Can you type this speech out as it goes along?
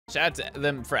Shout out to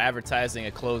them for advertising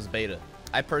a closed beta.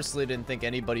 I personally didn't think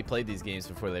anybody played these games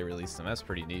before they released them. That's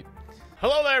pretty neat.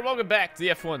 Hello there, welcome back to the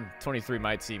F1 23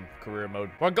 My Team career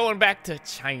mode. We're going back to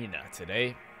China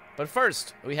today. But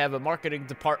first, we have a marketing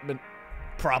department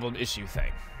problem issue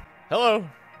thing. Hello?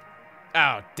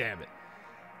 Oh, damn it.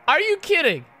 Are you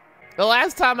kidding? The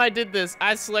last time I did this,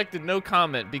 I selected no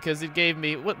comment because it gave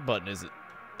me, what button is it?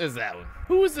 Is that one?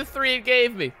 Who was the 3 it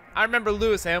gave me? I remember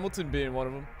Lewis Hamilton being one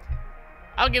of them.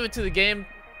 I'll give it to the game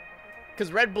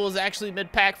because Red Bull is actually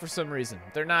mid-pack for some reason.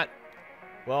 They're not,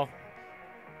 well,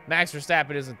 Max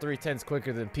Verstappen isn't 3/10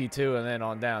 quicker than P2 and then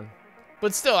on down.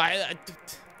 But still,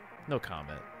 no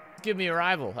comment. Give me a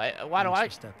rival. Why do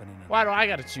I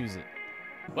gotta choose it?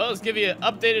 Well, let's give you an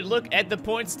updated look at the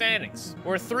point standings.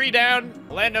 We're 3 down.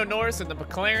 Lando Norris and the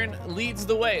McLaren leads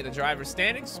the way. The driver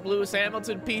standings, Lewis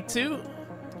Hamilton P2,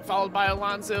 followed by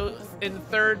Alonso in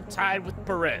 3rd, tied with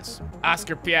Perez.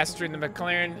 Oscar Piastri in the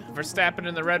McLaren, Verstappen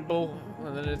in the Red Bull,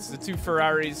 and then it's the 2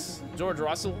 Ferraris, George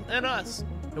Russell and us.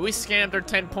 We scammed our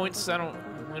 10 points.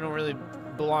 We don't really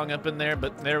belong up in there,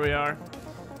 but there we are.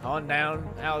 On down,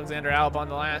 Alexander Albon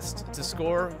the last to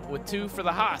score with 2 for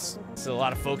the Haas. So a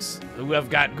lot of folks who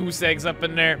have got goose eggs up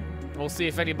in there. We'll see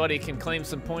if anybody can claim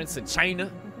some points at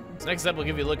China. So next up, we'll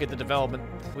give you a look at the development.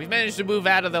 We've managed to move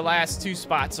out of the last 2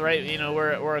 spots, right? You know,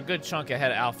 we're a good chunk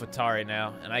ahead of AlphaTauri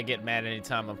now, and I get mad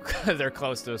anytime they're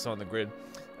close to us on the grid.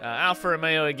 Alfa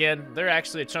Romeo again, they're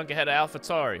actually a chunk ahead of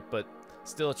AlphaTauri, but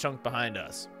still a chunk behind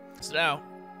us. So now,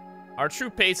 our true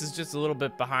pace is just a little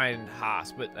bit behind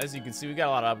Haas, but as you can see, we got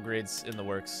a lot of upgrades in the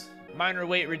works. Minor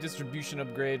weight redistribution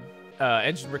upgrade,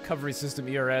 engine recovery system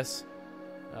ERS.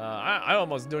 I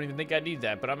almost don't even think I need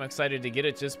that, but I'm excited to get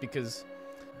it just because,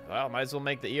 well, might as well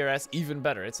make the ERS even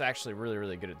better. It's actually really,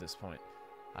 really good at this point.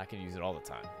 I can use it all the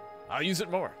time. I'll use it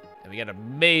more. And we got a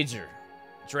major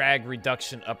drag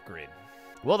reduction upgrade.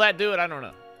 Will that do it? I don't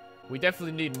know. We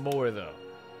definitely need more, though.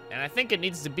 And I think it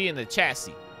needs to be in the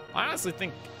chassis. I honestly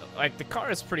think, like, the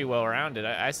car is pretty well rounded.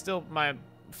 My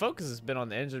focus has been on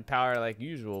the engine power like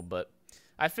usual, but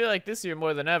I feel like this year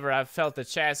more than ever, I've felt the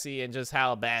chassis and just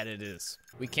how bad it is.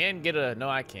 We can get no,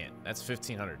 I can't. That's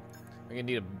 1,500. We're gonna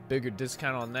need a bigger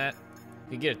discount on that.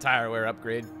 You can get a tire wear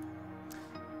upgrade.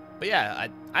 But yeah,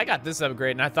 I got this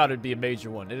upgrade and I thought it'd be a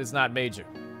major one. It is not major,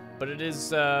 but it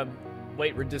is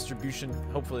weight redistribution.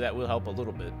 Hopefully that will help a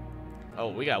little bit. Oh,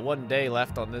 we got 1 day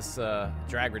left on this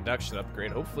drag reduction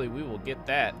upgrade. Hopefully we will get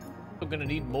that. We're gonna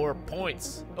need more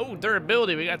points. Oh,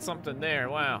 durability, we got something there,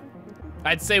 wow.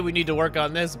 I'd say we need to work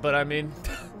on this, but I mean,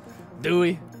 do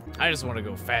we? I just wanna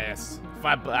go fast.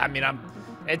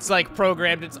 It's like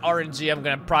programmed, it's RNG. I'm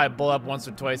gonna probably blow up once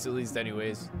or twice at least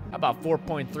anyways. How about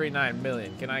 4.39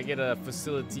 million? Can I get a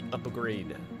facility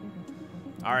upgrade?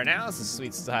 Our analysis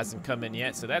suite still hasn't come in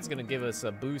yet, so that's gonna give us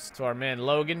a boost to our man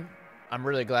Logan. I'm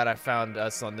really glad I found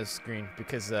us on this screen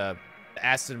because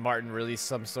Aston Martin released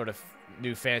some sort of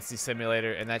new fantasy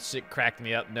simulator, and that shit cracked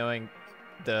me up knowing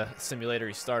the simulator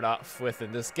you start off with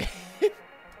in this game.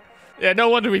 Yeah, no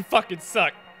wonder we fucking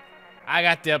suck.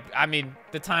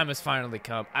 The time has finally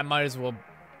come. I might as well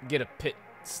get a pit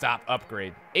stop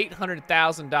upgrade.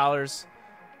 $800,000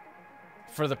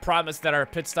 for the promise that our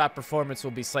pit stop performance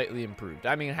will be slightly improved.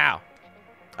 I mean, how?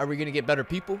 Are we gonna get better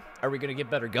people? Are we gonna get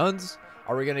better guns?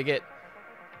 Are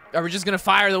we just gonna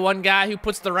fire the one guy who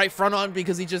puts the right front on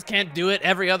because he just can't do it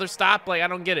every other stop? Like, I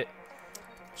don't get it.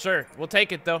 Sure, we'll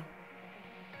take it though.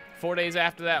 4 days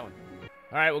after that one.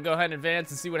 All right, we'll go ahead and advance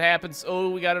and see what happens. Oh,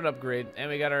 we got an upgrade, and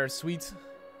we got our sweet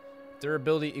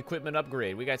durability equipment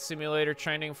upgrade. We got simulator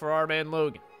training for our man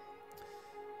Logan.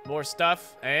 More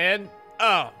stuff, and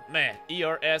oh man,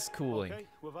 ERS cooling. Okay,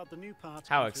 we've had the new parts.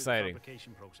 How exciting!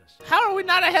 How are we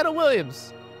not ahead of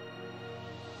Williams?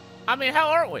 I mean, how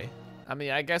aren't we? I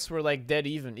mean, I guess we're like dead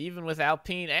even with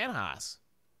Alpine and Haas.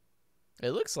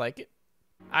 It looks like it.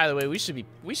 Either way, we should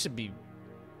be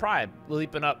probably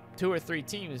leaping up 2 or 3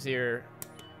 teams here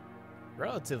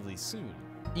relatively soon.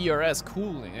 ERS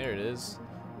cooling, there it is.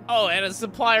 Oh, and a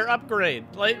supplier upgrade,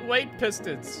 lightweight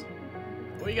pistons.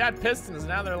 We got pistons,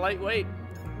 now they're lightweight.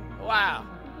 Wow.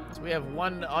 So we have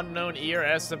 1 unknown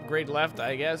ERS upgrade left,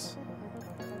 I guess.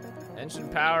 Engine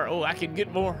power, oh, I can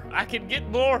get more. I can get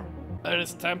more. That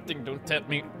is tempting, don't tempt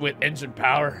me with engine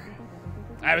power.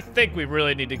 I think we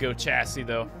really need to go chassis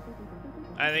though.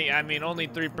 I mean, only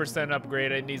 3%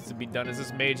 upgrade, it needs to be done. Is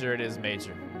this major? It is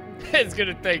major. It's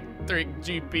gonna take 3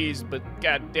 GPs, but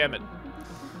god damn it.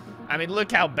 I mean,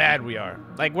 look how bad we are.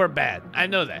 Like, we're bad. I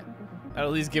know that.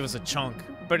 That'll at least give us a chunk.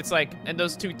 But it's like, in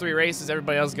those 2-3 races,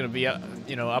 everybody else is gonna be,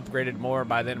 you know, upgraded more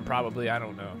by then, probably. I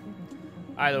don't know.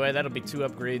 Either way, that'll be 2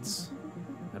 upgrades,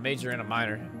 a major and a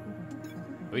minor.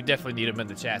 We definitely need him in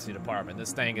the chassis department.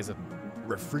 This thing is a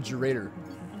refrigerator.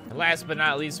 And last but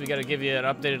not least, we got to give you an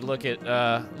updated look at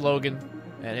Logan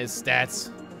and his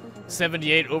stats.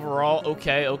 78 overall.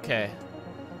 Okay, okay.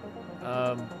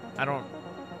 I don't...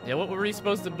 Yeah, what were we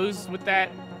supposed to boost with that?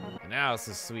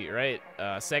 Analysis sweet, right?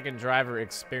 Second driver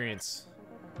experience.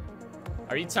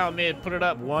 Are you telling me it put it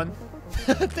up 1?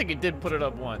 I think it did put it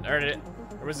up 1. Or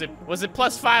was it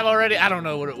plus 5 already? I don't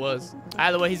know what it was.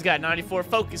 Either way, he's got 94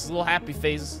 focus, a little happy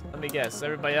phases. Let me guess.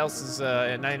 Everybody else is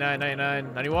at 99,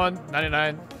 99, 91,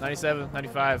 99, 97,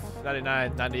 95,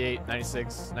 99, 98,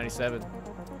 96, 97.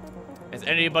 Is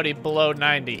anybody below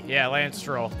 90? Yeah, Lance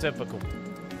Stroll, typical.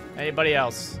 Anybody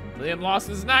else? Liam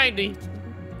Lawson is 90.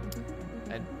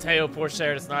 And Teo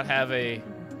Porcher does not have a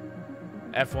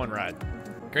F1 ride.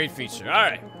 Great feature. All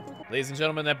right. Ladies and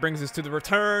gentlemen, that brings us to the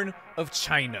return of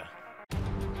China.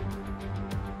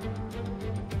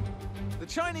 The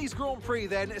Chinese Grand Prix,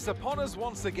 then, is upon us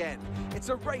once again. It's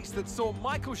a race that saw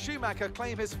Michael Schumacher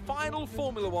claim his final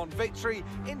Formula One victory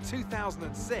in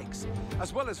 2006,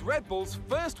 as well as Red Bull's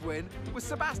first win with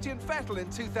Sebastian Vettel in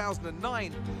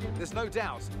 2009. There's no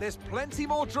doubt there's plenty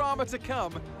more drama to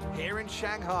come here in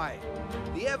Shanghai.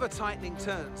 The ever-tightening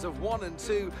turns of 1 and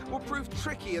 2 will prove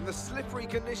tricky in the slippery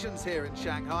conditions here in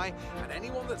Shanghai, and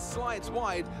anyone that slides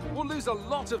wide will lose a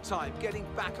lot of time getting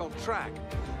back on track.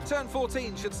 Turn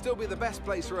 14 should still be the best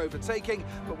place for overtaking,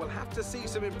 but we'll have to see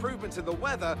some improvement in the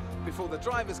weather before the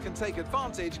drivers can take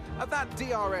advantage of that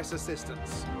DRS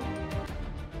assistance.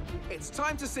 It's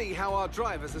time to see how our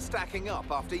drivers are stacking up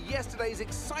after yesterday's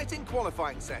exciting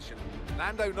qualifying session.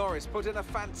 Lando Norris put in a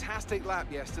fantastic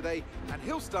lap yesterday, and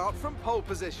he'll start from pole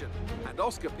position. And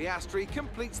Oscar Piastri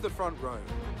completes the front row.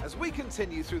 As we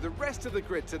continue through the rest of the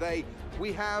grid today,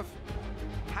 we have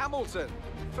Hamilton,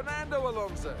 Fernando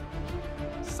Alonso,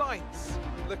 Sainz,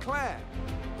 Leclerc,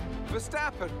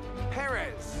 Verstappen,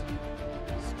 Perez,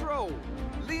 Stroll,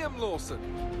 Liam Lawson,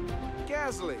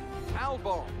 Gasly,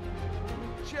 Albon,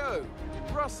 Joe,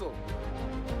 Russell,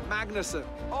 Magnussen,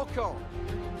 Ocon,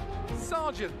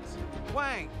 Sargent,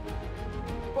 Wang,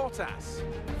 Bottas,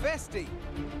 Vesti,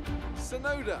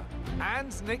 Tsunoda,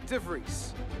 and Nick de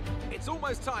Vries. It's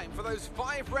almost time for those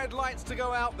 5 red lights to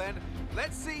go out then.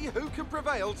 Let's see who can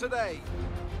prevail today.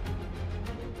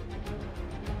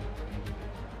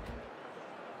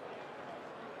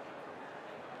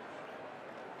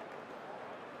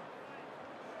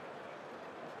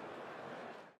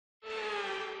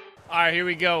 All right, here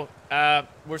we go.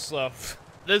 We're slow.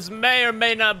 This may or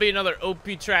may not be another OP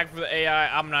track for the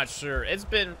AI. I'm not sure. It's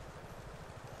been,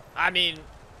 I mean,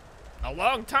 a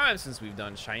long time since we've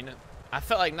done China. I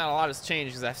felt like not a lot has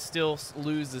changed because I still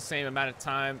lose the same amount of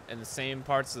time in the same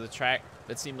parts of the track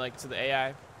that seem like to the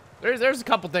AI. There's a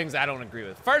couple things I don't agree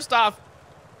with. First off,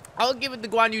 I'll give it to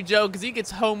Guan Yu Zhou because he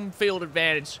gets home field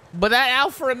advantage. But that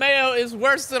Alfa Romeo is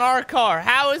worse than our car.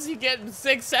 How is he getting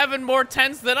 6, 7 more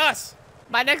tenths than us?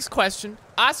 My next question,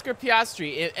 Oscar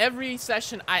Piastri, in every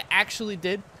session I actually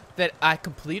did that I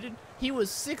completed, he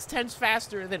was 6 tenths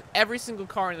faster than every single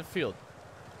car in the field.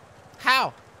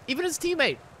 How? Even his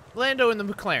teammate, Lando in the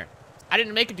McLaren. I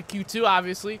didn't make it to Q2,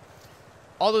 obviously.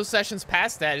 All those sessions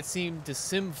past that, it seemed to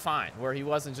sim fine, where he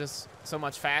wasn't just so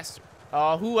much faster.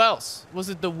 Who else? Was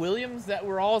it the Williams that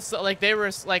were all, like, they were,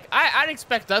 like, I'd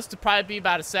expect us to probably be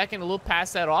about a second, a little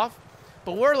past that off.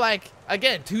 But we're like,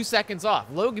 again, 2 seconds off.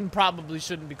 Logan probably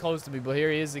shouldn't be close to me, but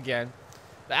here he is again.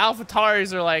 The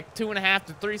AlphaTauris are like 2.5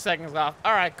 to 3 seconds off.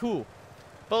 All right, cool.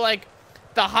 But like,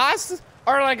 the Haas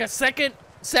are like a second,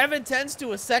 7 tenths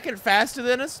to a second faster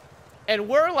than us. And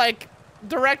we're like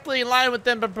directly in line with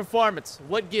them in performance.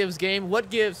 What gives, game?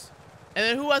 What gives? And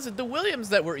then who was it? The Williams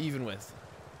that we're even with.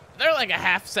 They're like a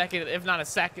half second, if not a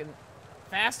second,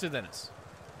 faster than us.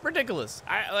 Ridiculous.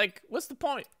 Like, what's the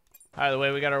point? Either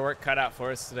way, we got our work cut out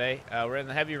for us today. We're in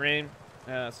the heavy rain,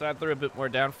 so I threw a bit more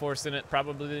downforce in it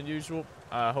probably than usual,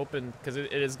 hoping, because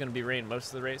it is going to be rain most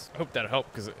of the race. I hope that'll help,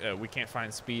 because we can't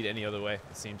find speed any other way,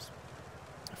 it seems.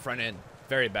 Front end,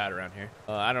 very bad around here.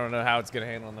 I don't know how it's going to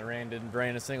handle in the rain. Didn't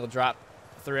drain a single drop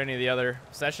through any of the other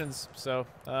sessions, so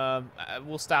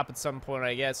we'll stop at some point,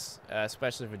 I guess,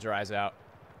 especially if it dries out.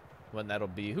 When that'll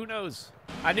be, who knows?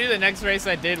 I knew the next race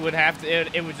I did would have to,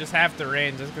 it would just have to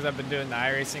rain, just because I've been doing the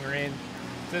iRacing rain,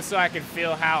 just so I could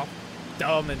feel how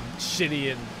dumb and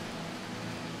shitty and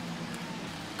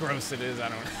gross it is. I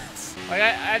don't know. Like,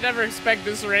 I never expect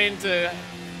this rain to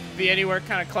be anywhere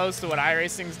kind of close to what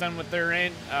iRacing's done with their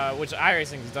rain, which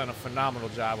iRacing's done a phenomenal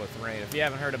job with rain. If you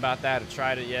haven't heard about that or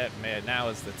tried it yet, man, now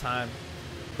is the time.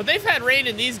 But they've had rain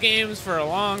in these games for a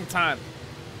long time.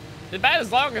 About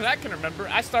as long as I can remember.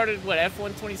 I started, what, F1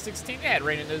 2016? They had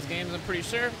rain in those games, I'm pretty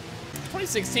sure.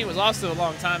 2016 was also a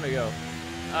long time ago.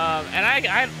 And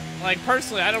I like,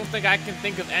 personally, I don't think I can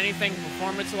think of anything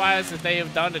performance-wise that they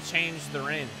have done to change the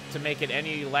rain to make it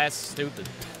any less stupid.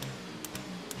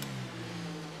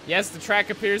 Yes, the track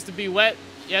appears to be wet.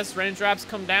 Yes, raindrops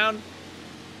come down.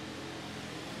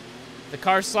 The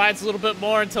car slides a little bit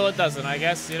more until it doesn't, I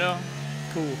guess, you know?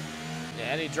 Cool. Yeah,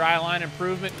 any dry line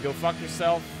improvement, go fuck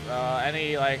yourself.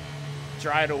 Any, like,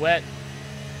 dry to wet,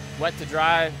 wet to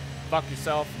dry, fuck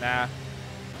yourself. Nah.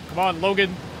 Come on,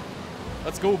 Logan.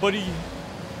 Let's go, buddy.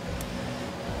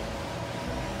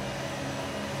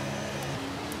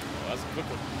 Oh, that's a quick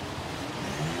one.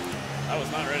 I was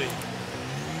not ready.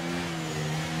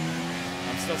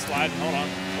 I'm still sliding. Hold on.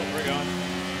 Oh, we're going.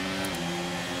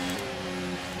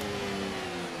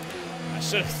 I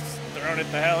should have thrown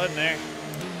it the hell in there.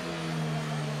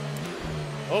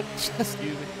 Oh, excuse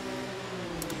me.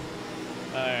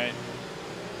 All right.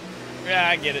 Yeah,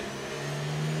 I get it.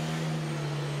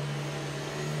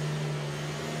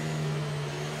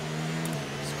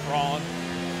 Just crawling.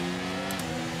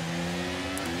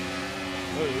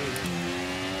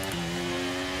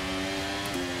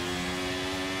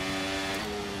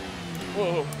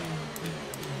 Whoa.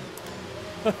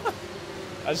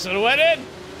 I should have went in.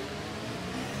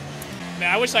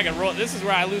 Man, I wish I could roll. This is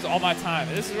where I lose all my time.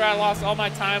 This is where I lost all my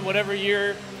time. Whatever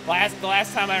year, the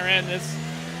last time I ran this,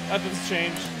 nothing's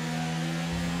changed.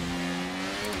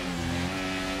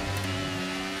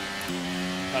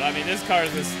 But I mean, this car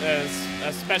is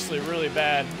especially really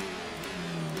bad.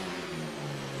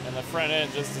 And the front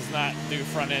end just does not do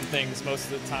front end things most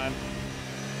of the time.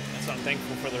 And so I'm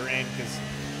thankful for the rain, because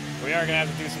we are going to have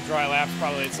to do some dry laps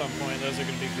probably at some point. Those are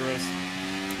going to be gross.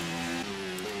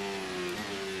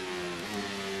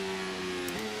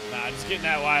 Nah, just getting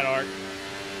that wide arc.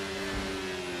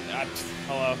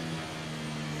 Hello.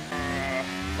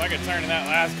 If I could turn in that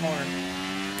last corner,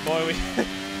 boy, we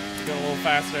go a little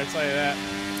faster, I'll tell you that.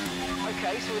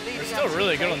 Okay, so we're leaving. We're still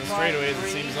really good on the straightaways, it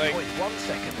seems like. 1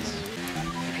 seconds.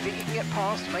 If you think you can get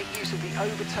past, make use of the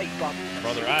overtake button.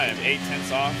 Brother, I am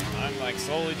 8/10 off. I'm like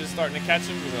slowly just starting to catch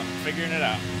him because I'm figuring it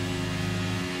out.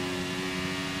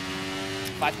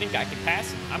 If I think I can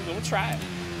pass him, I'm going to try it.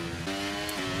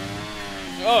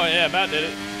 Oh, yeah, about did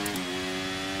it.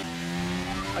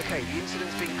 Okay, the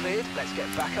incident's been cleared. Let's get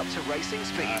back up to racing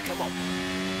speed. Come on.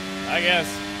 I guess.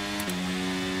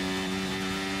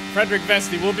 Frederick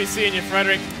Vesti, we'll be seeing you,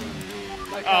 Frederick.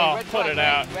 Okay, oh, red put flag, it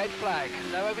out. Red flag.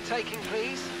 No overtaking,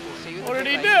 please. We'll see you in the What did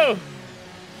he pit lane. do?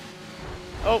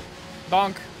 Oh,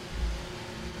 bonk.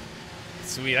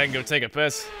 Sweet, I can go take a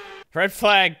piss. Red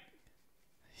flag.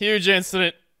 Huge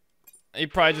incident. He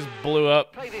probably just blew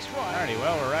up. Play this right. Alrighty,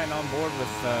 well, we're riding on board with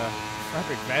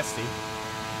Frederick Vesti.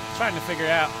 Trying to figure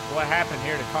out what happened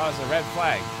here to cause a red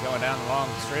flag going down the long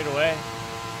straightaway.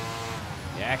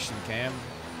 The action cam.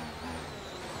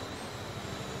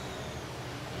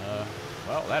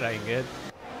 Well, that ain't good.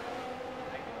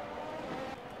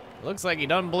 Looks like he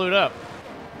done blew it up.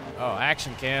 Oh,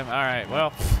 action cam. All right,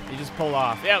 well, he just pulled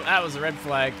off. Yeah, that was a red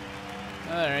flag.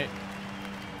 All right.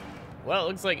 Well, it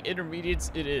looks like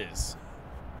intermediates it is.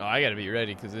 Oh, I gotta be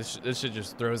ready because this shit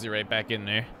just throws you right back in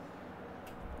there.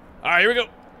 All right, here we go.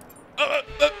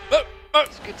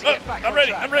 It's good to get back I'm on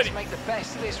ready. track. I'm ready. Let's make the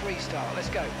best of this restart. Let's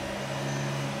go.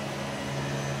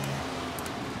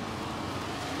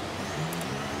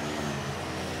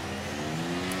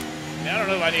 I don't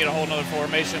know if I need a whole nother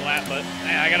formation lap, but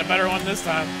man, I got a better one this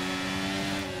time.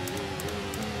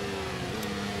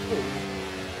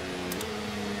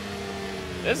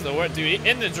 This is the word, dude.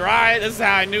 In the dry, this is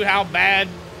how I knew how bad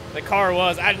the car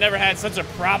was. I'd never had such a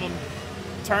problem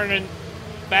turning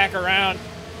back around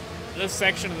this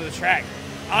section of the track.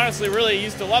 Honestly, really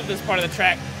used to love this part of the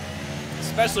track,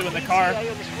 especially when the car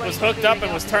was hooked up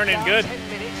and was turning good.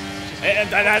 And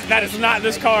that is not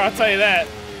this car, I'll tell you that.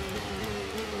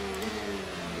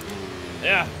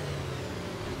 Yeah.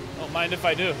 Don't mind if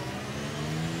I do.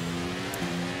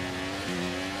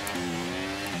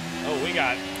 Oh, we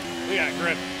got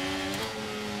grip.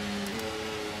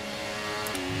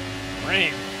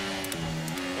 Rain.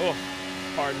 Oh,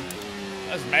 pardon.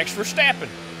 That's Max Verstappen.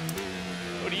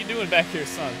 What are you doing back here,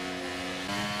 son?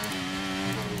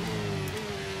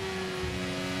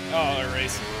 Oh, they're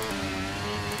racing.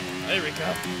 There we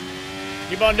go.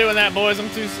 Keep on doing that, boys.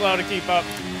 I'm too slow to keep up.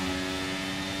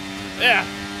 Yeah.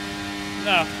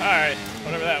 No, all right.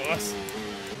 Whatever that was.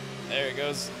 There it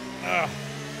goes. Ugh.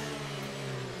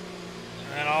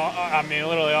 And I mean,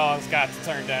 literally all it's got to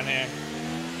turn down here.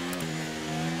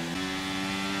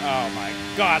 Oh my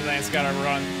God, that's gotta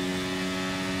run.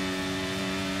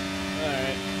 All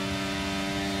right.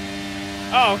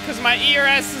 Oh, because my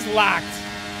ERS is locked.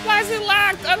 Why is it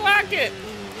locked? Unlock it.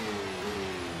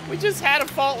 We just had a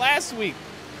fault last week.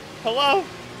 Hello?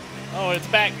 Oh, it's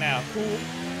back now. Cool.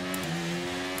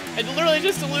 And literally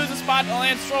just to lose a spot to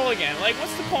Lance Stroll again. Like,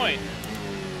 what's the point?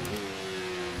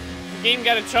 The game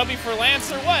got a chubby for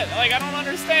Lance or what? Like, I don't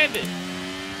understand it.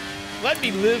 Let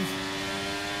me live.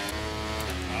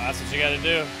 Oh, that's what you gotta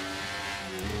do.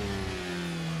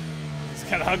 Just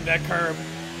gotta hug that curb.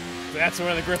 That's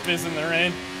where the grip is in the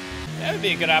rain. That would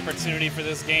be a good opportunity for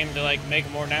this game to, like, make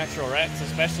more natural wrecks,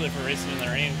 especially for racing in the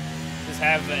rain. Just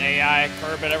have the AI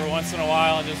curb it every once in a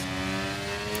while and just,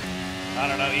 I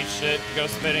don't know, eat shit, go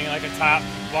spinning like a top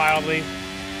wildly.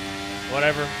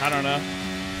 Whatever, I don't know.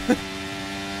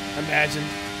 Imagine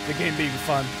the game being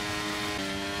fun.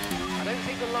 I don't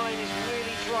think the line is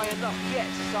really dry enough yet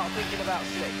to start thinking about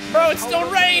slicks. Bro, it's still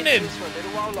raining! For a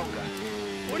little while longer.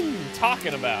 What are you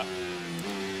talking about?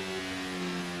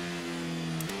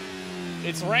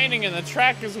 It's raining and the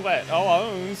track is wet.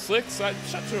 Oh, slicks, shut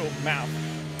your mouth.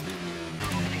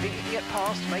 If you think you can get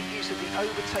past, make use of the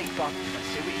overtake button and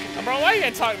see what you can do. Bro, why you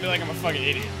gotta talk to me like I'm a fucking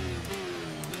idiot?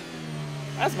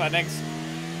 That's my next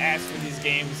ask for these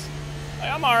games.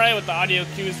 Like, I'm alright with the audio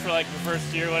cues for like the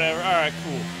first year, whatever. Alright,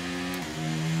 cool.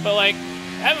 But like,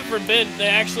 heaven forbid they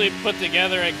actually put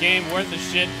together a game worth of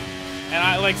shit. And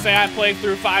I like say I play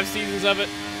through 5 seasons of it.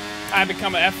 I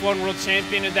become an F1 world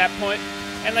champion at that point.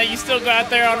 And then you still go out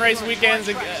there on race weekends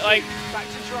and like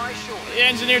the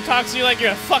engineer talks to you like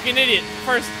you're a fucking idiot.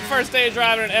 First day of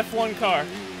driving an F1 car.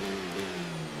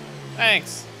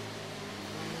 Thanks.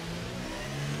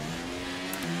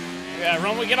 Yeah,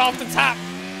 run, we get off the top.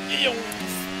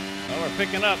 Oh, we're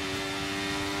picking up.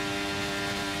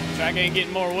 The track ain't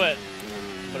getting more wet,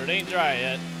 but it ain't dry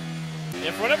yet.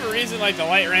 Yeah, for whatever reason, like the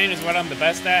light rain is what I'm the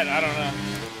best at. I don't know.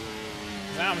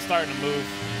 Now I'm starting to move,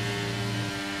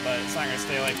 but it's not gonna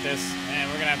stay like this. Man,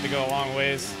 we're gonna have to go a long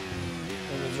ways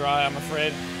in the dry, I'm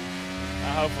afraid.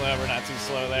 Hopefully we're not too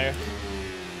slow there.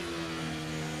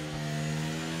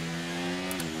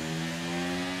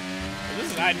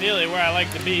 This is ideally where I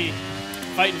like to be,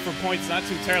 fighting for points, not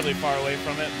too terribly far away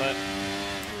from it, but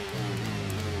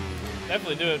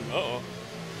definitely do it. Uh-oh.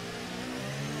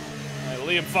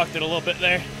 Liam fucked it a little bit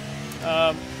there.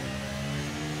 Yeah,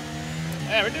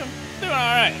 we're doing all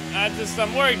right.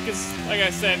 I'm worried because, like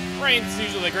I said, rain's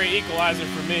usually a great equalizer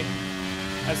for me,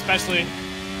 especially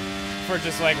for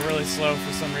just like really slow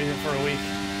for some reason for a week,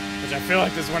 which I feel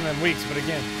like this is one of them weeks. But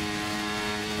again,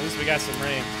 at least we got some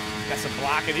rain, got some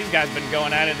blocking. These guys been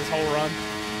going at it this whole run.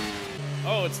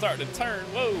 Oh, it's starting to turn.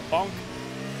 Whoa, bonk.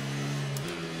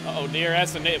 Uh-oh, dear,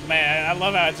 that's a man. I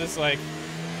love how it's just like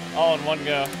all in one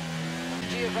go.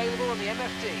 Available on the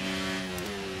MFD.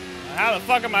 How the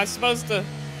fuck am I supposed to?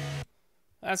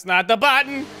 That's not the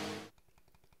button.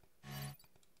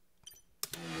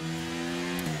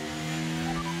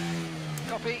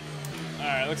 Copy. All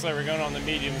right, looks like we're going on the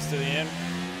mediums to the end.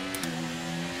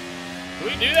 Do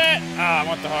we do that? Ah, I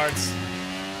want the hards.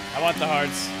 I want the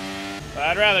hards. But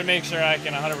I'd rather make sure I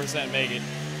can 100% make it.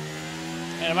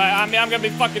 And if I'm gonna be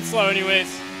fucking slow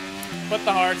anyways. Put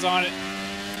the hards on it.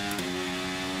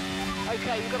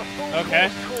 Okay, you've got a full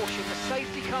course caution. The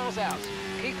safety car's out.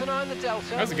 Keep an eye on the delta.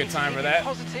 That was a good time for that.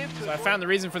 So I found the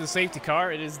reason for the safety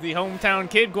car. It is the hometown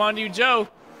kid, Guan Yu Zhou.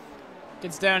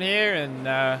 Gets down here and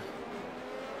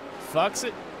fucks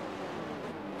it.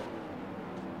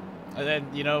 And then,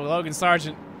 you know, Logan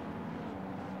Sargent.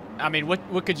 I mean,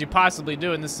 what could you possibly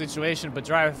do in this situation but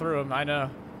drive through him? I know.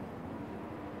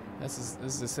 This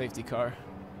is a safety car.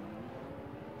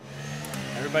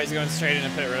 Everybody's going straight into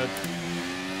pit road.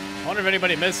 I wonder if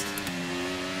anybody missed.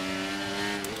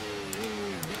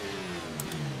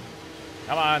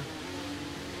 Come on.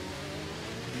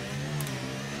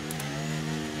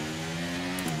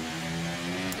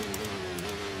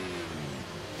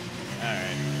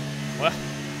 Alright. Well,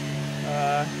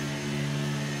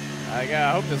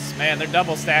 I hope this, man, they're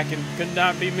double stacking. Could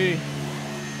not be me.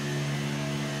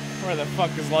 Where the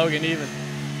fuck is Logan even?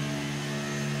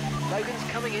 Logan's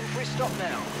coming in for his stop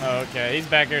now. Oh, okay, he's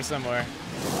back here somewhere.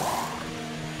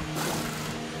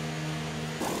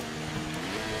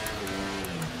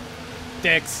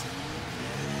 Dicks.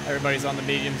 Everybody's on the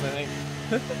mediums, I think.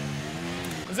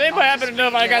 Does anybody happen to know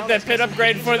if I got that pit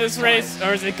upgrade for this race,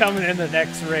 or is it coming in the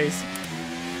next race?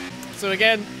 So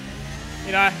again,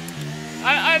 you know,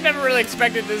 I never really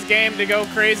expected this game to go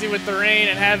crazy with the rain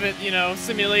and have it, you know,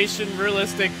 simulation,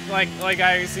 realistic, like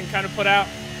iRacing kind of put out.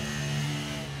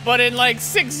 But in like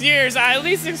 6 years, I at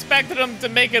least expected them to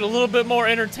make it a little bit more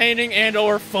entertaining and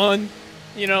or fun,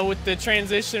 you know, with the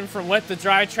transition from wet to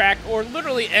dry track, or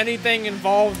literally anything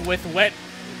involved with wet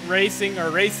racing or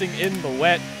racing in the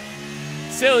wet.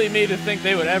 silly me to think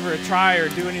they would ever try or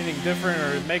do anything different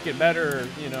or make it better or,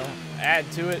 you know, add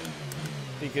to it,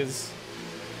 because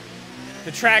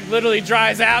the track literally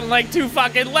dries out in like 2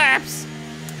 fucking laps.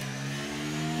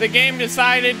 The game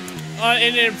decided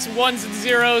in its ones and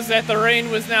zeros that the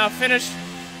rain was now finished.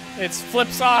 It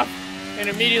flips off and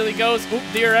immediately goes, oop,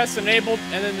 DRS enabled,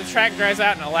 and then the track dries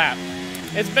out in a lap.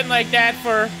 It's been like that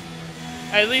for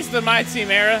at least the My Team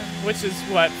era, which is,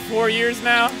 what, 4 years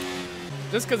now?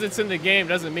 Just because it's in the game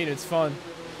doesn't mean it's fun.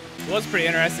 It was pretty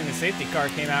interesting. The safety car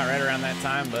came out right around that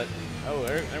time, but, oh,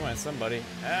 there went somebody.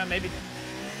 Maybe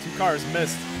 2 cars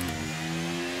missed.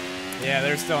 Yeah,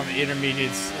 they're still in the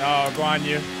intermediates. Oh, Guan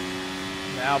Yu,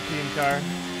 the Alpine car.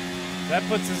 That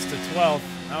puts us to 12th.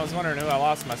 I was wondering who I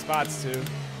lost my spots to.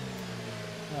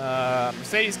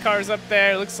 Mercedes car's up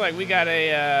there. Looks like we got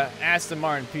a Aston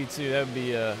Martin P2. That would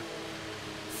be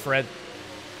Fred.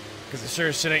 Because it sure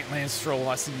as shit ain't Lance Stroll.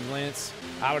 I see you, Lance.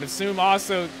 I would assume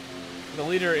also the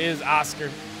leader is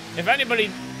Oscar. If anybody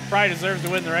probably deserves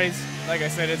to win the race, like I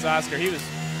said, it's Oscar. He was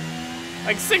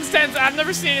like 6'10". I've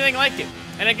never seen anything like it.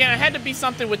 And again, it had to be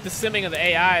something with the simming of the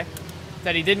AI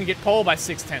that he didn't get pole by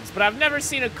 6'10". But I've never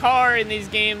seen a car in these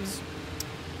games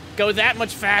go that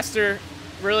much faster,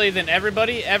 really, than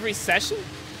everybody every session.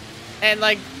 And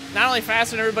like, not only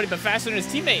faster than everybody, but faster than his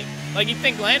teammate. Like, you'd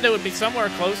think Lando would be somewhere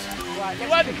close. Right,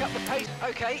 let's pick up the pace.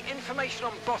 Okay, information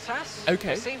on Bottas.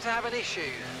 Okay. They seem to have an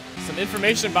issue. Some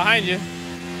information behind you.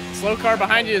 Slow car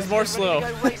behind you is more slow.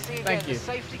 Thank you.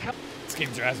 This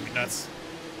game drives me nuts.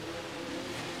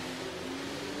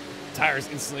 Tires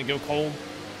instantly go cold.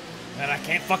 And I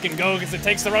can't fucking go because it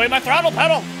takes away my throttle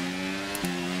pedal.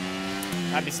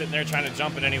 I'd be sitting there trying to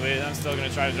jump it anyway. I'm still going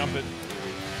to try to jump it.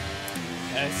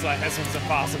 And it's like, this one's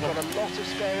impossible. Got a lot of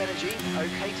spare energy.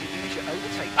 Okay to use your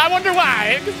overtake. I wonder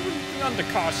why. Because we're under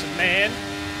caution, man.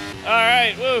 All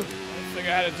right, woo. Let's figure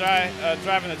out how to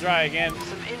drive in the dry again.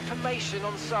 Some information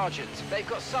on Sargent. They've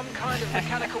got some kind of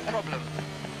mechanical problem.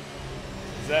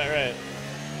 Is that right?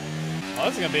 Well,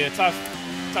 this is going to be a tough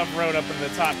road up in the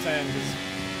top 10 because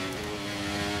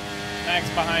Max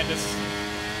behind us.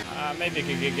 Maybe it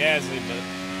could get Gasly, but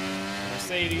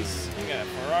Mercedes, we got a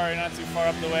Ferrari not too far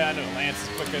up the way. I know Lance is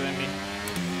quicker than me.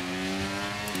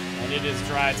 And it is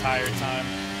dry tire time.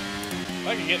 If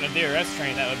I could get in a DRS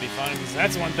train, that would be fun, because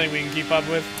that's one thing we can keep up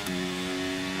with.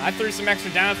 I threw some extra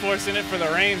downforce in it for the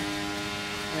rain,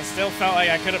 and it still felt like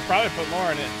I could have probably put more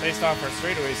in it based off our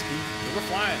straightaway speed. We were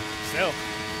flying, still.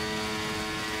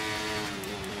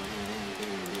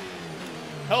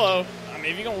 Hello. I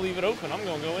mean, if you're going to leave it open, I'm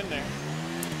going to go in there.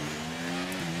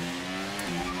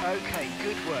 Okay,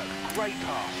 good work. Great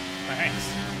pass. Thanks.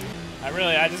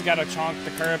 I just gotta chonk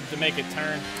the curb to make it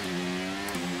turn.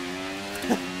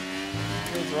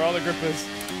 That's where all the grip is.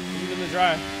 Even in the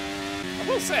dry. I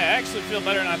will say, I actually feel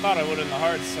better than I thought I would in the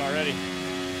hards already.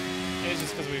 Maybe it's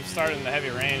just because we've started in the heavy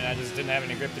rain and I just didn't have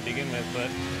any grip to begin with,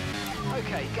 but...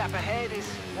 Okay, gap ahead is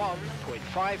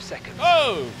 1.5 seconds.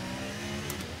 Oh!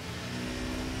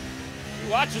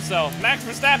 Watch yourself. Max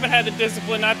Verstappen had the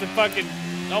discipline not to fucking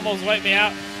almost wipe me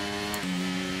out.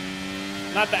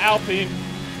 Not the Alpine.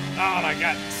 Oh, and I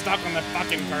got stuck on the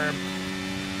fucking curb.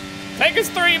 Take us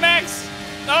 3, Max.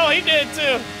 No, he did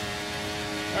too.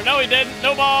 Or no, he didn't.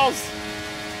 No balls.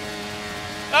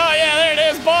 Oh, yeah, there it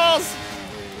is. Balls.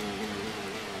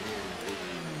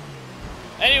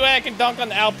 Anyway, I can dunk on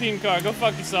the Alpine car. Go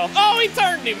fuck yourself. Oh, he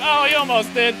turned him. Oh, he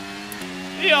almost did.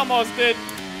 He almost did.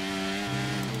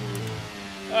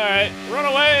 All right, run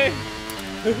away.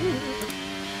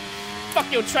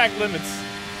 Fuck your track limits.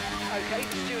 Okay,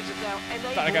 the stewards have now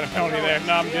enabled. Thought I got a penalty there.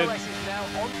 No, I'm good.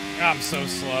 I'm so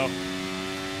slow.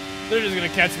 They're just gonna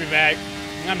catch me back.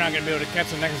 I'm not gonna be able to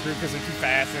catch the next group because they're too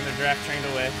fast and they're draft trained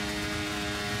away.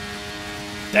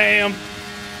 Damn.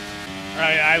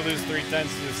 Alright, I lose 3/10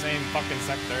 to the same fucking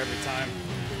sector every time.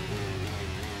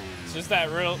 It's just that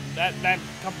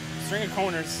string of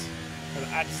corners.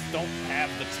 I just don't have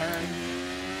the turn.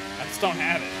 I just don't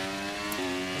have it.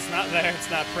 It's not there. It's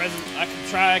not present. I can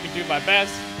try. I can do my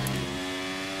best.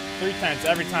 3/10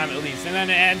 every time at least. And then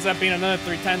it ends up being another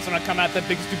 3/10 when I come out that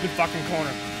big stupid fucking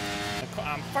corner.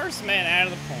 I'm first man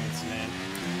out of the points, man.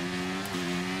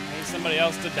 I need somebody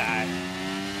else to die.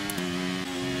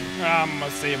 I'm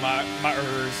gonna say my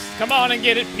ers. Come on and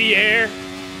get it, Pierre.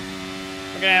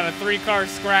 We're gonna have a 3-car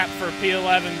scrap for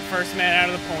P11, first man out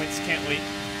of the points. Can't wait.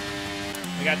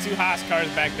 We got 2 Haas cars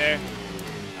back there.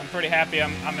 I'm pretty happy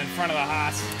I'm in front of the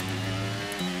Haas.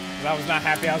 I was not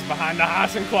happy I was behind the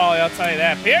Haas in quali, I'll tell you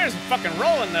that. Pierre's fucking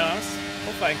rolling though.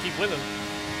 Hopefully I can keep with him.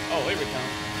 Oh, here we come.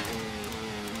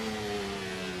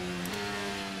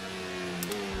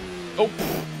 Oh,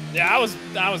 Yeah, I was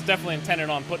definitely intended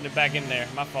on putting it back in there.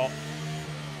 My fault.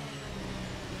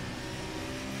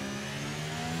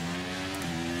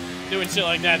 Doing shit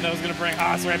like that was gonna bring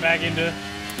Haas right back into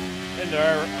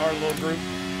our little group.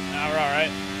 Now we're all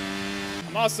right.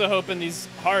 I'm also hoping these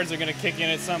hards are gonna kick in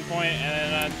at some point,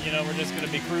 and then you know, we're just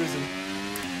gonna be cruising.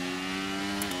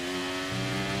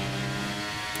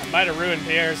 I might have ruined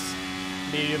Pierre's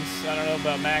mediums. I don't know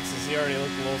about Max's. He already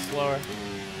looked a little slower.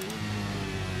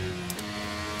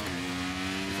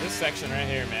 This section right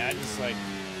here, man, I just like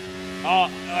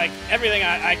everything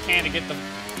I can to get the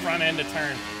front end to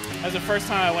turn. That was the first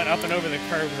time I went up and over the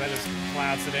curb because I just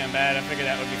plowed so damn bad. I figured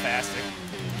that would be faster.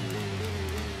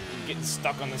 Getting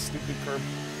stuck on this stupid curb.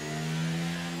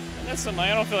 And that's something,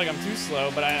 I don't feel like I'm too slow,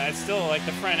 but I still, like,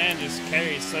 the front end just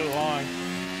carries so long.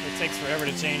 It takes forever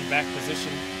to change back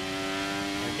position.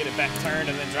 Or get it back turned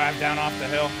and then drive down off the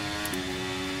hill.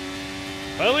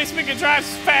 But at least we can drive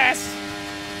fast.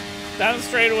 Down the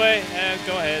straightaway.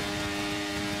 Go ahead.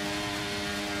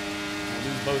 I'll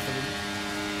lose both of them.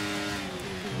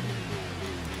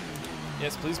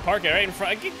 Yes, please park it right in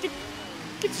front. Get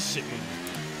your shit moving.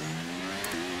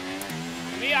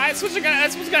 Yeah, that's what's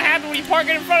gonna happen when you park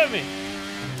it in front of me.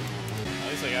 At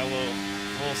least I got a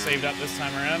little saved up this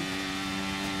time around.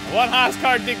 One Haas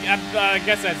car did. I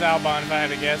guess that's Albon if I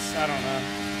had to guess. I don't know.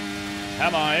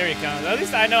 Come on, here he comes. At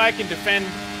least I know I can defend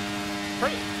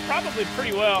probably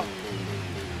pretty well.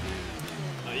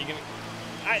 Oh, you gonna?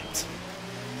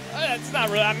 That's not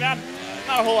really. I'm not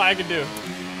a whole lot I can do.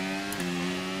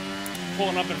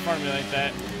 Pulling up in front of me like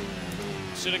that.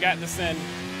 Should have gotten this in.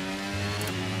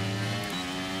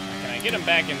 Can I get him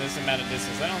back in this amount of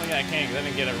distance? I don't think I can because I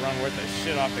didn't get a run worth of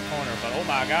shit off the corner. But oh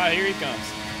my god, here he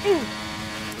comes. Ooh.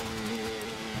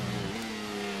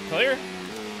 Clear?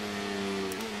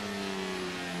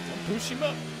 Push him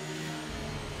up.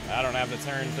 I don't have the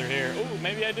turn through here. Ooh,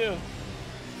 maybe I do.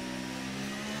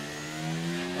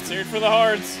 Let's hear it for the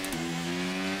hards.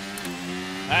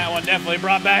 That one definitely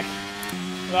brought back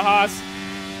the Haas.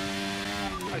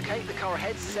 Okay, the car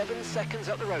ahead, 7 seconds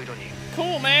up the road on you.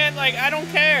 Cool, man. Like, I don't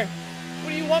care. What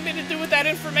do you want me to do with that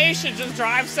information? Just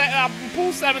drive,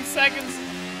 pull 7 seconds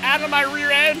out of my rear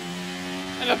end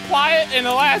and apply it in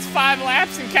the last 5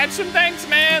 laps and catch some things,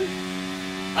 man.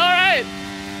 All right.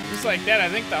 Just like that, I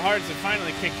think the hards have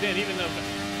finally kicked in, even though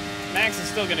Max is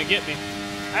still going to get me.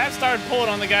 I have started pulling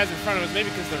on the guys in front of us, maybe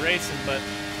because they're racing, but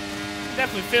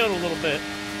definitely feel it a little bit.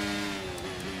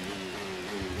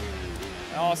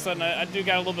 All of a sudden, I do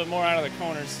got a little bit more out of the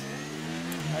corners.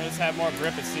 I just have more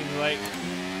grip, it seems like.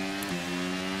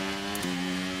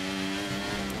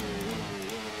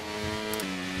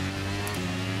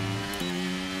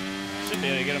 Should be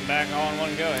able to get them back all in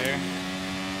one go here.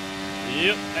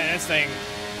 Yep, man, this thing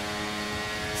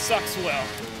sucks well.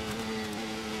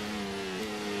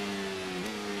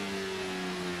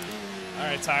 All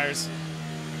right, tires.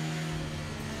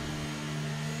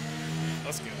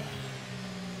 Let's go.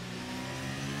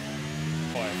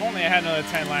 Boy, if only I had another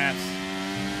 10 laps.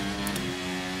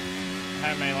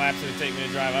 How many laps did it take me to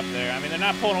drive up there? I mean, they're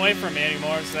not pulling away from me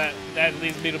anymore, so that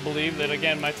leads me to believe that,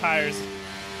 again, my tires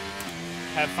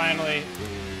have finally,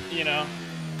 you know,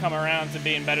 come around to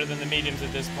being better than the mediums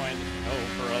at this point.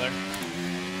 Oh, brother.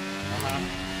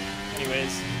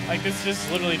 Anyways, like, this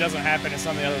just literally doesn't happen in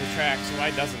some of the other tracks. Why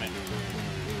doesn't it?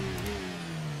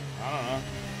 I don't know.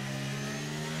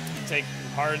 Take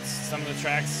hards, some of the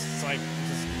tracks, it's like,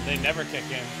 they never kick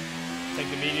in. Take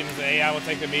the mediums, the AI will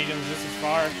take the mediums just as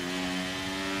far.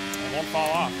 It won't fall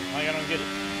off. Like, I don't get it.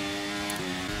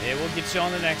 Yeah, we'll get you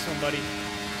on the next one, buddy.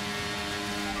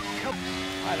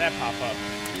 Why'd that pop up?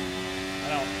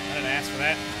 I didn't ask for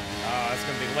that. Oh, that's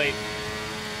gonna be late.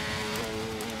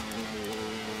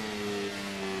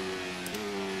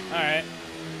 Alright.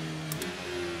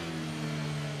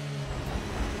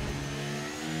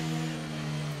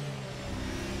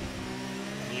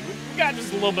 We got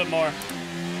just a little bit more.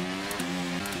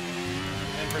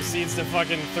 And proceeds to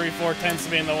fucking 3/4 tenths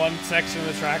of me in the one section of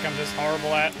the track I'm just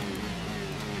horrible at.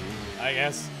 I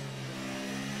guess.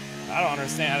 I don't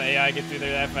understand how the AI get through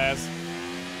there that fast.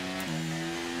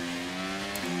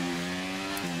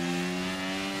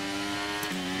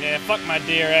 Yeah, fuck my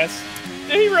DRS.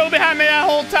 Dude, he rode behind me that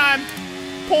whole time.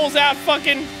 Pulls out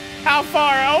fucking how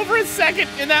far? Over a second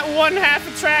in that one half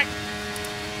a track.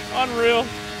 Unreal.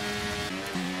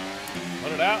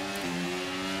 Let it out.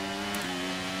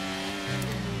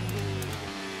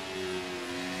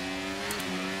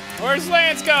 Where's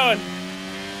Lance going?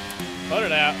 Put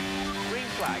it out. Green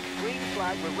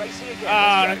flag, we're racing again.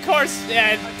 Oh, of course,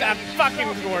 yeah, fucking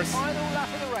of course. Final lap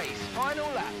of the race, final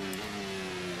lap.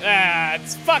 Ah,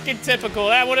 it's fucking typical.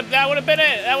 That would have been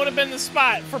it. That would have been the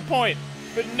spot for point.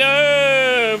 But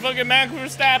no, fucking Max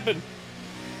Verstappen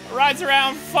rides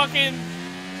around fucking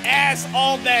ass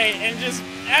all day and just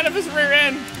out of his rear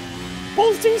end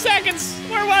pulls 2 seconds.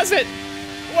 Where was it?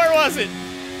 Where was it?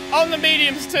 On the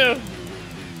mediums too.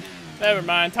 Never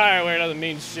mind. Tire wear doesn't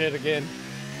mean shit again.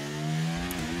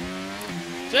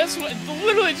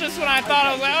 Literally just when I thought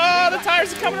I was like, oh, the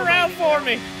tires are coming around for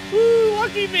me. Woo,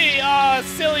 lucky me. Oh,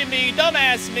 silly me.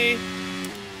 Dumbass me.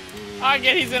 I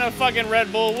get he's in a fucking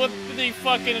Red Bull. What did he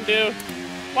fucking do?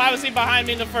 Why was he behind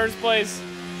me in the first place?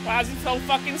 Why is he so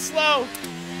fucking slow?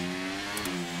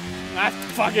 I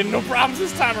fucking no problems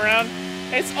this time around.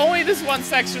 It's only this one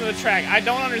section of the track. I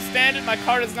don't understand it. My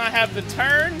car does not have the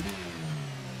turn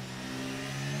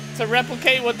to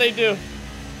replicate what they do.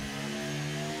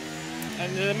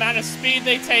 And the amount of speed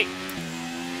they take.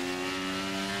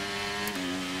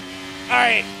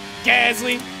 Alright,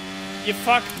 Gasly, you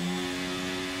fuck.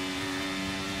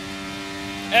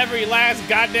 Every last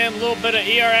goddamn little bit of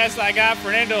ERS I got,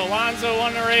 Fernando Alonso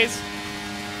won the race.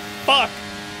 Fuck.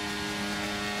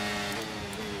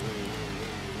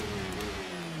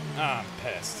 Oh, I'm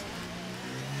pissed.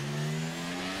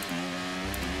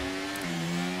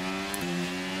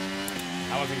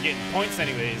 I wasn't getting points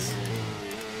anyways.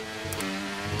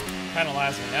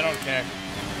 Penalize me, I don't care.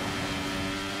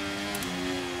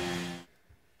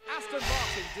 Aston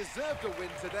Martin deserved a win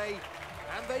today,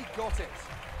 and they got it.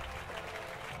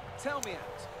 Tell me, Ant,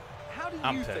 how do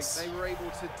you think they were able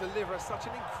to deliver such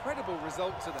an incredible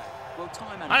result today? Well,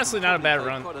 time honestly, not a bad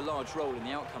run. Quite a large role in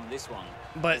the outcome of this one.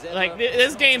 But like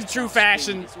this game's true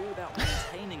fashion. It's all about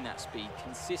maintaining that speed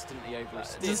consistently over a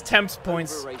stint. Just tempts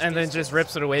points and then just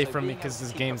rips it away from me because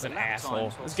this game's an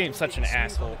asshole. This game's such an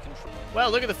asshole.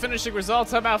 Well, look at the finishing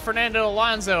results. How about Fernando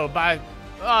Alonso by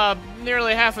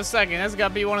nearly half a second? That's got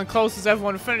to be one of the closest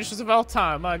F1 finishes of all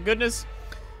time. My goodness.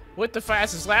 With the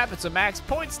fastest lap, it's a max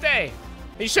points day.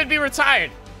 He should be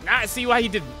retired. Now I see why he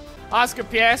didn't. Oscar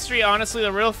Piastri, honestly,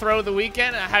 the real throw of the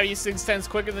weekend. How are you 6/10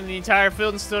 quicker than the entire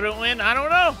field and still don't win? I don't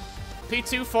know.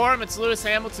 P2 for him. It's Lewis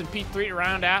Hamilton. P3 to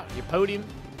round out your podium.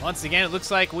 Once again, it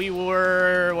looks like we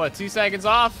were, what, 2 seconds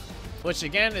off? Which,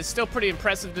 again, is still pretty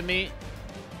impressive to me.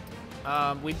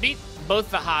 We beat both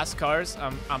the Haas cars.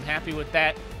 I'm happy with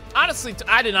that. Honestly,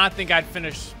 I did not think I'd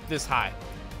finish this high.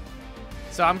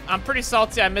 So I'm pretty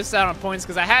salty I missed out on points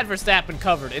because I had Verstappen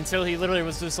covered until he literally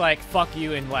was just like, fuck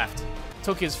you, and left.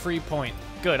 Took his free point.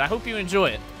 Good. I hope you enjoy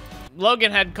it.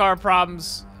 Logan had car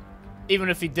problems, even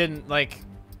if he didn't. Like,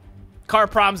 car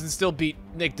problems and still beat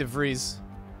Nick De Vries.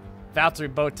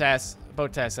 Valtteri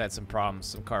Bottas had some problems,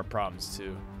 some car problems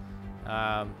too.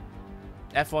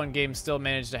 F1 game still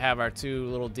managed to have our 2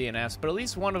 little DNFs, but at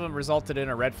least one of them resulted in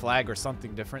a red flag or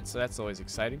something different, so that's always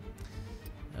exciting.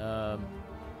 There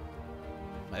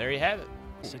you have it.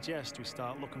 Suggest we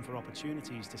start looking for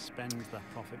opportunities to spend that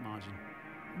profit margin.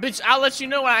 Bitch, I'll let you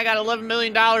know when I got $11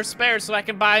 million spare so I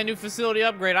can buy a new facility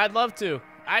upgrade. I'd love to.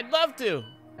 I'd love to.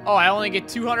 Oh, I only get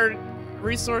 200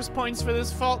 resource points for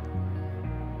this fault?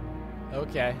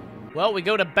 Okay. Well, we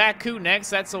go to Baku next.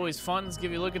 That's always fun. Let's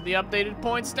give you a look at the updated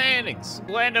point standings.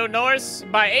 Lando Norris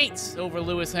by 8 over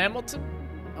Lewis Hamilton.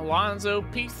 Alonso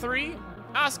P3.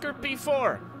 Oscar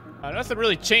P4. Nothing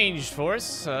really changed for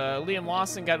us. Liam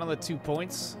Lawson got another 2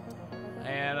 points.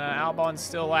 And Albon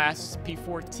still last,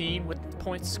 P14 with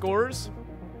point scorers.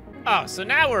 Oh, so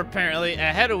now we're apparently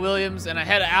ahead of Williams and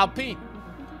ahead of Alpine.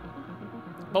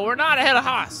 But we're not ahead of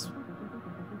Haas.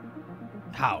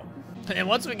 How? And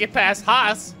once we get past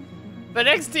Haas, the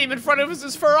next team in front of us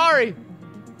is Ferrari.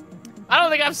 I don't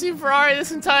think I've seen Ferrari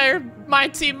this entire My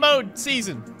Team Mode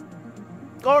season.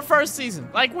 Or first season.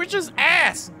 Like, we're just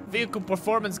ass. Vehicle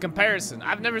performance comparison.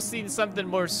 I've never seen something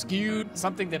more skewed,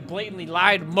 something that blatantly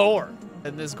lied more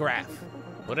than this graph.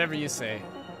 Whatever you say.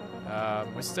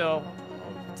 We're still,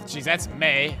 geez, that's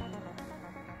May.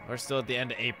 We're still at the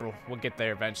end of April. We'll get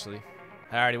there eventually.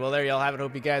 Alrighty, well, there y'all have it.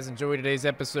 Hope you guys enjoyed today's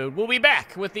episode. We'll be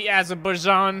back with the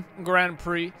Azerbaijan Grand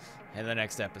Prix in the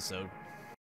next episode.